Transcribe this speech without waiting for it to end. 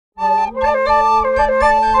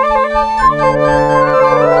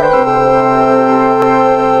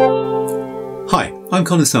I'm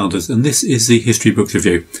Colin Sanders and this is the History Books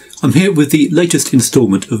Review. I'm here with the latest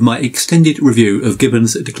instalment of my extended review of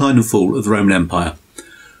Gibbon's Decline and Fall of the Roman Empire.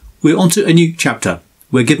 We're on to a new chapter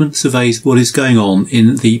where Gibbon surveys what is going on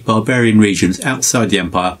in the barbarian regions outside the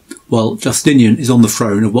empire, while Justinian is on the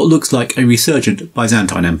throne of what looks like a resurgent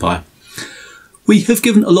Byzantine Empire. We have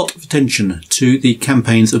given a lot of attention to the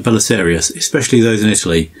campaigns of Belisarius, especially those in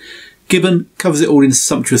Italy. Gibbon covers it all in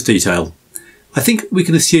sumptuous detail. I think we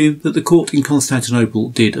can assume that the court in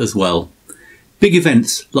Constantinople did as well. Big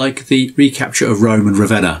events like the recapture of Rome and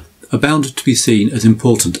Ravenna are bound to be seen as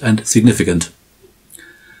important and significant.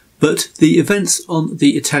 But the events on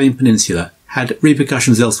the Italian peninsula had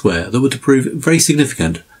repercussions elsewhere that were to prove very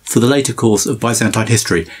significant for the later course of Byzantine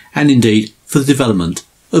history and indeed for the development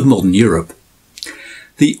of modern Europe.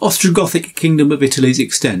 The Ostrogothic kingdom of Italy's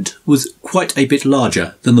extent was quite a bit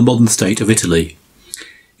larger than the modern state of Italy.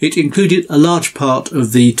 It included a large part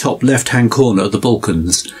of the top left-hand corner of the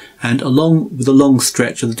Balkans and along with a long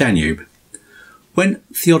stretch of the Danube. When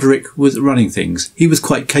Theodoric was running things, he was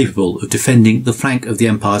quite capable of defending the flank of the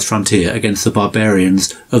empire's frontier against the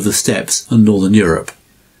barbarians of the steppes and northern Europe.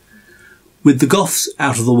 With the Goths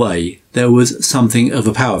out of the way, there was something of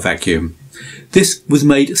a power vacuum. This was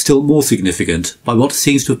made still more significant by what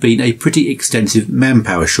seems to have been a pretty extensive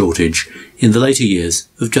manpower shortage in the later years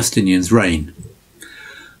of Justinian's reign.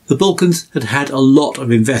 The Balkans had had a lot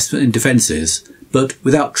of investment in defences, but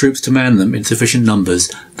without troops to man them in sufficient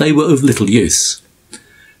numbers, they were of little use.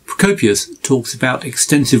 Procopius talks about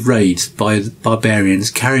extensive raids by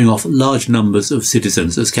barbarians carrying off large numbers of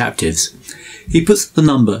citizens as captives. He puts the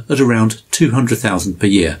number at around 200,000 per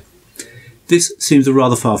year. This seems a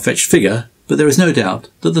rather far-fetched figure, but there is no doubt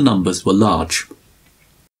that the numbers were large.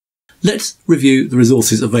 Let's review the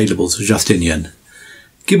resources available to Justinian.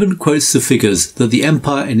 Gibbon quotes the figures that the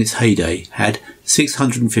empire in its heyday had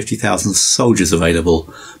 650,000 soldiers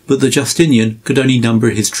available, but that Justinian could only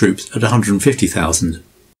number his troops at 150,000.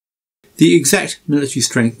 The exact military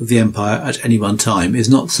strength of the empire at any one time is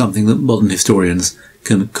not something that modern historians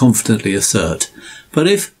can confidently assert, but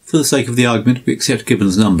if, for the sake of the argument, we accept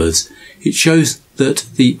Gibbon's numbers, it shows that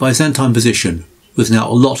the Byzantine position was now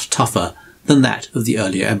a lot tougher than that of the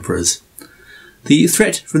earlier emperors. The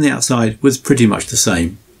threat from the outside was pretty much the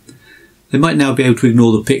same. They might now be able to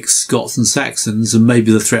ignore the Picts, Scots and Saxons and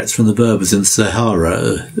maybe the threats from the Berbers in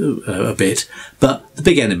Sahara a bit, but the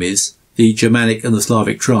big enemies, the Germanic and the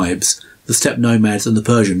Slavic tribes, the steppe nomads and the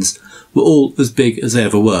Persians, were all as big as they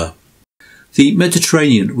ever were. The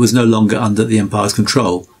Mediterranean was no longer under the empire's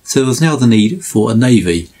control, so there was now the need for a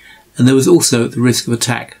navy, and there was also the risk of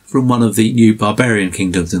attack from one of the new barbarian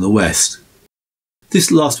kingdoms in the west. This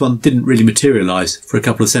last one didn't really materialise for a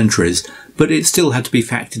couple of centuries, but it still had to be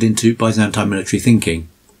factored into Byzantine military thinking.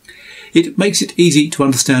 It makes it easy to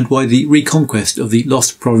understand why the reconquest of the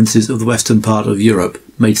lost provinces of the western part of Europe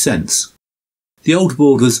made sense. The old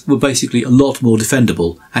borders were basically a lot more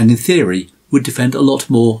defendable, and in theory would defend a lot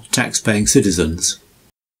more tax-paying citizens.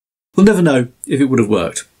 We'll never know if it would have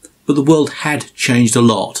worked, but the world had changed a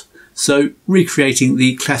lot, so recreating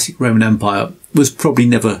the classic Roman Empire was probably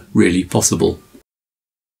never really possible.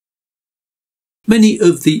 Many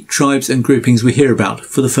of the tribes and groupings we hear about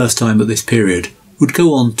for the first time at this period would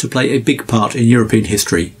go on to play a big part in European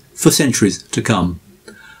history for centuries to come.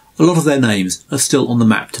 A lot of their names are still on the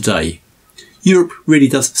map today. Europe really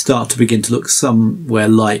does start to begin to look somewhere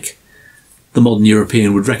like the modern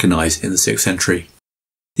European would recognise in the 6th century.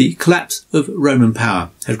 The collapse of Roman power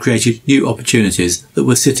had created new opportunities that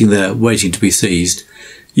were sitting there waiting to be seized.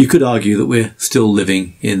 You could argue that we're still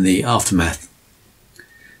living in the aftermath.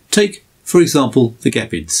 Take, for example, the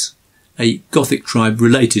Gepids, a Gothic tribe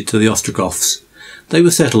related to the Ostrogoths. They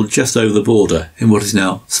were settled just over the border in what is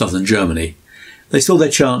now southern Germany. They saw their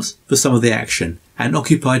chance for some of the action and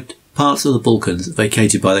occupied parts of the Balkans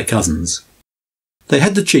vacated by their cousins. They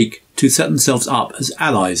had the cheek to set themselves up as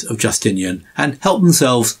allies of Justinian and help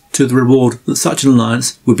themselves to the reward that such an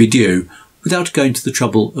alliance would be due without going to the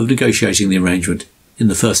trouble of negotiating the arrangement in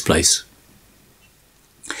the first place.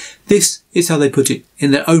 This is how they put it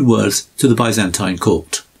in their own words to the Byzantine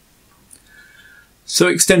court. So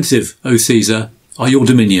extensive, O Caesar, are your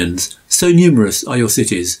dominions, so numerous are your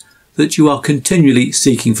cities, that you are continually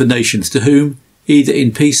seeking for nations to whom, either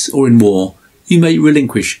in peace or in war, you may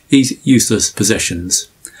relinquish these useless possessions.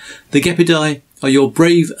 The Gepidi are your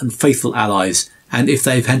brave and faithful allies, and if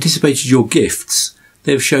they have anticipated your gifts,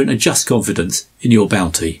 they have shown a just confidence in your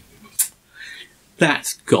bounty.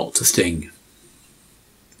 That's got to sting.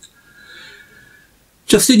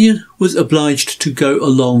 Justinian was obliged to go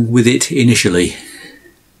along with it initially.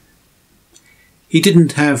 He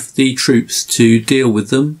didn't have the troops to deal with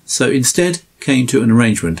them, so instead came to an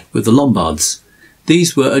arrangement with the Lombards.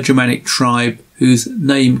 These were a Germanic tribe whose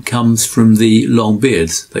name comes from the long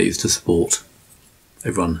beards they used to sport.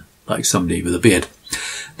 Everyone likes somebody with a beard.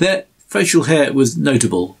 Their facial hair was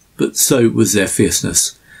notable, but so was their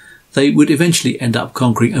fierceness. They would eventually end up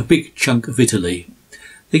conquering a big chunk of Italy.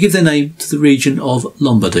 They give their name to the region of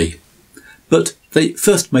Lombardy. But they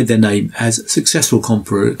first made their name as successful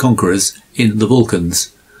conquerors in the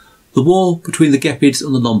Balkans. The war between the Gepids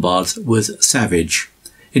and the Lombards was savage.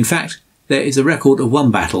 In fact, there is a record of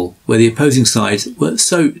one battle where the opposing sides were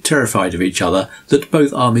so terrified of each other that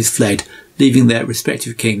both armies fled, leaving their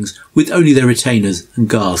respective kings with only their retainers and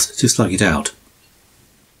guards to slug it out.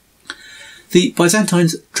 The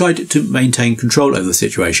Byzantines tried to maintain control over the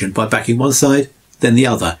situation by backing one side, then the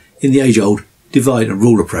other, in the age-old divide and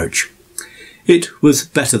rule approach. It was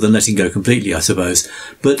better than letting go completely, I suppose,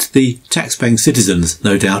 but the tax-paying citizens,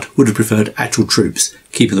 no doubt, would have preferred actual troops,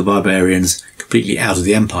 keeping the barbarians completely out of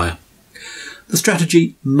the empire. The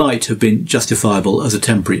strategy might have been justifiable as a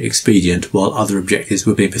temporary expedient while other objectives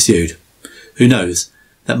were being pursued. Who knows,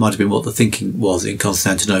 that might have been what the thinking was in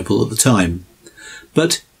Constantinople at the time.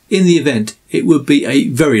 But in the event, it would be a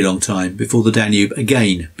very long time before the Danube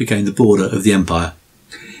again became the border of the empire.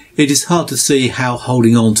 It is hard to see how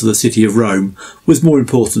holding on to the city of Rome was more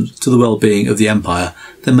important to the well-being of the empire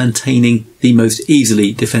than maintaining the most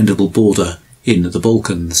easily defendable border in the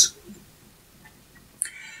Balkans.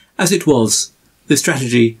 As it was, the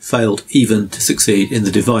strategy failed even to succeed in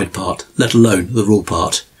the divide part, let alone the rule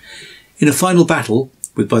part. In a final battle,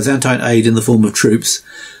 with Byzantine aid in the form of troops,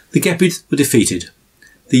 the Gepids were defeated.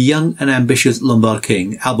 The young and ambitious Lombard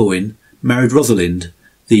king, Alboin, married Rosalind,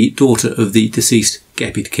 the daughter of the deceased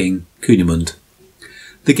Gepid king, Cunimund.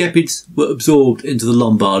 The Gepids were absorbed into the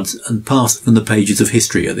Lombards and passed from the pages of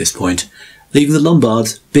history at this point, leaving the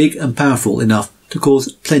Lombards big and powerful enough to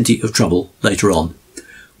cause plenty of trouble later on.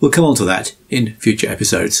 We'll come on to that in future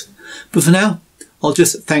episodes. But for now, I'll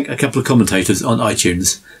just thank a couple of commentators on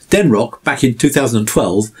iTunes. Denrock, back in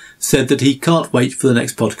 2012, said that he can't wait for the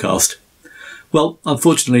next podcast. Well,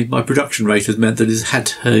 unfortunately, my production rate has meant that it's had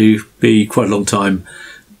to be quite a long time,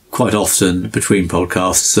 quite often, between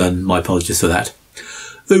podcasts, and my apologies for that.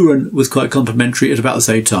 Uran was quite complimentary at about the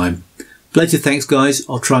same time. Belated thanks, guys.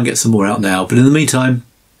 I'll try and get some more out now, but in the meantime,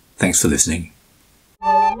 thanks for listening.